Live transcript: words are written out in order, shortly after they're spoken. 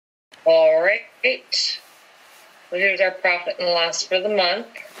All right. Well, here's our profit and loss for the month.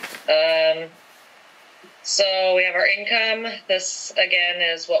 So we have our income. This, again,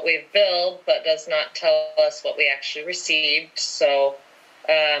 is what we've billed, but does not tell us what we actually received. So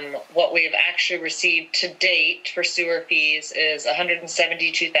what we've actually received to date for sewer fees is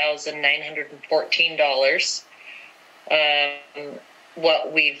 $172,914.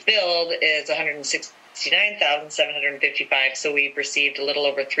 What we've billed is $169,755. So we've received a little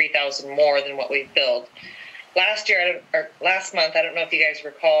over $3,000 more than what we've billed. Last month, I don't know if you guys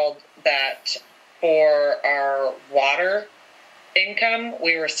recalled that for our water income,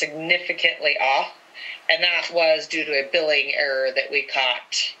 we were significantly off, and that was due to a billing error that we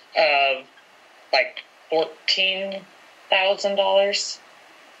caught of like $14,000.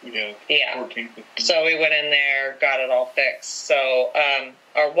 Yeah. 14. So we went in there, got it all fixed. So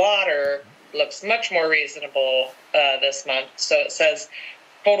our water looks much more reasonable this month. So it says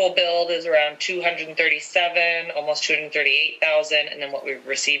total billed is around $237,000, almost $238,000, and then what we've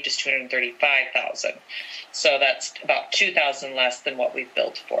received is $235,000. So that's about $2,000 less than what we've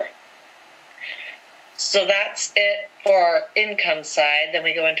billed for. So that's it for our income side. Then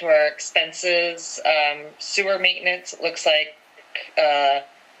we go into our expenses. Sewer maintenance, it looks like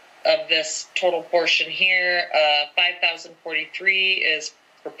of this total portion here, $5,043 is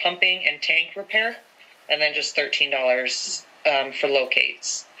for pumping and tank repair, and then just $13 for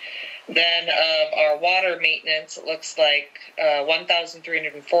locates. Then of our water maintenance, it looks like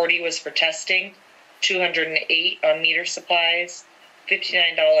 $1,340 was for testing, $208 on meter supplies,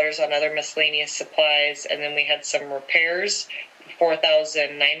 $59 on other miscellaneous supplies, and then we had some repairs,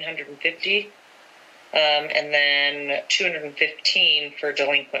 $4,950, and then $215 for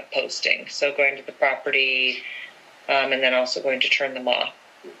delinquent posting. So going to the property, and then also going to turn them off.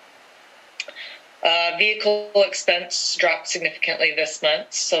 Vehicle expense dropped significantly this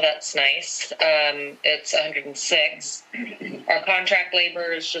month, so that's nice. It's $106. Our contract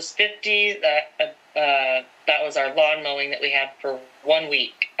labor is just $50. That was our lawn mowing that we had for 1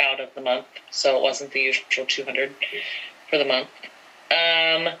 week out of the month, so it wasn't the usual $200 for the month.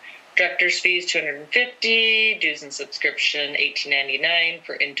 Director's fees $250. Dues and subscription $18.99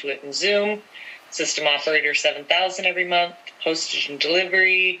 for Intuit and Zoom. System operator $7,000 every month. Postage and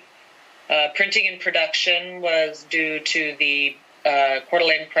delivery. Printing and production was due to the Coeur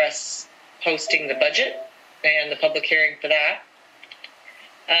d'Alene Press posting the budget and the public hearing for that.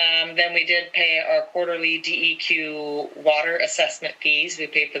 Then we did pay our quarterly DEQ water assessment fees. We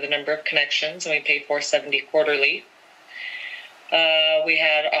paid for the number of connections, and we paid $470 quarterly. We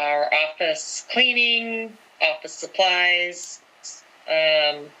had our office cleaning, office supplies,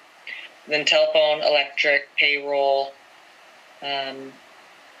 then telephone, electric, payroll.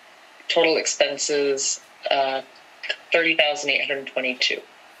 Total expenses, $30,822.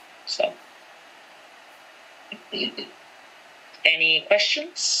 So, any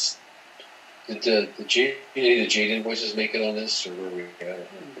questions? Did the Jade invoices make it on this, or were we?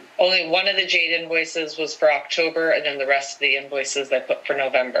 Only one of the Jade invoices was for October, and then the rest of the invoices I put for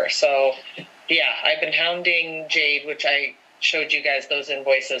November. So, yeah, I've been hounding Jade, which I showed you guys those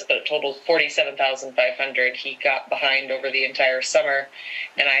invoices, but it totaled $47,500. He got behind over the entire summer,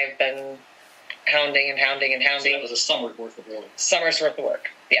 and I've been hounding and hounding and hounding. So that was a summer's worth of work. Summer's worth of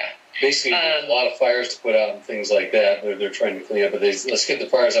work, yeah. Basically, a lot of fires to put out and things like that. They're trying to clean up, but let's get the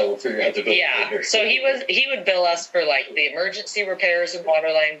fires out. We'll figure out the bill. Yeah. Later. So he would bill us for like the emergency repairs and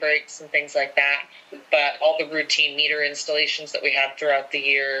water line breaks and things like that. But all the routine meter installations that we had throughout the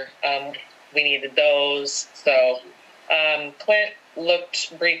year, we needed those. So Clint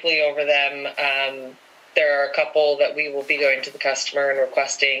looked briefly over them. There are a couple that we will be going to the customer and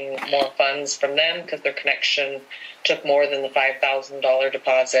requesting more funds from them because their connection took more than the $5,000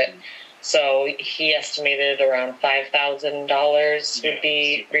 deposit. So he estimated around $5,000 would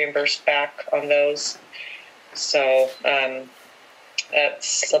be reimbursed back on those. So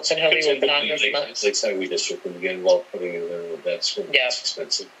that's something he'll be working on this month. It's like something we just took them again while putting in there. That's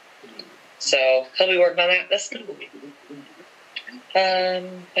expensive. So he'll be working on that this month.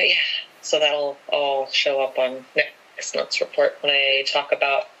 But yeah. So that'll all show up on next month's report when I talk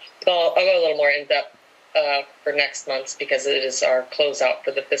about. I'll go a little more in depth for next month's because it is our closeout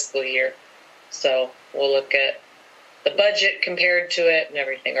for the fiscal year. So we'll look at the budget compared to it and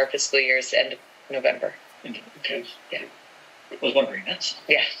everything. Our fiscal year is the end of November. Okay. Yeah. I was wondering that.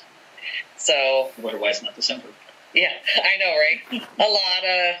 Yeah. So. I wonder why it's not December. Yeah, I know, right? A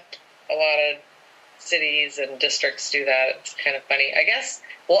lot of cities and districts do that. It's kind of funny, I guess.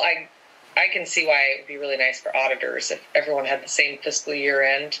 Well, I can see why it would be really nice for auditors. If everyone had the same fiscal year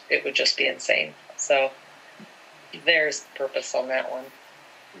end, it would just be insane. So there's purpose on that one.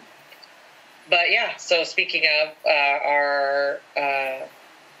 But yeah, so speaking of, our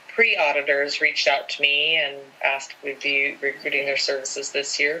pre-auditors reached out to me and asked if we'd be recruiting their services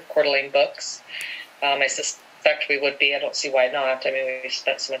this year, Coeur d'Alene Books. I suspect we would be. I don't see why not. I mean, we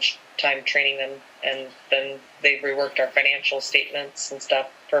spent so much time training them, and then they reworked our financial statements and stuff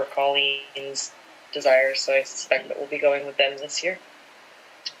for Colleen's desires, so I suspect that we'll be going with them this year.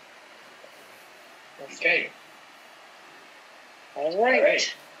 Okay. All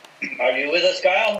right. Are you with us, Kyle?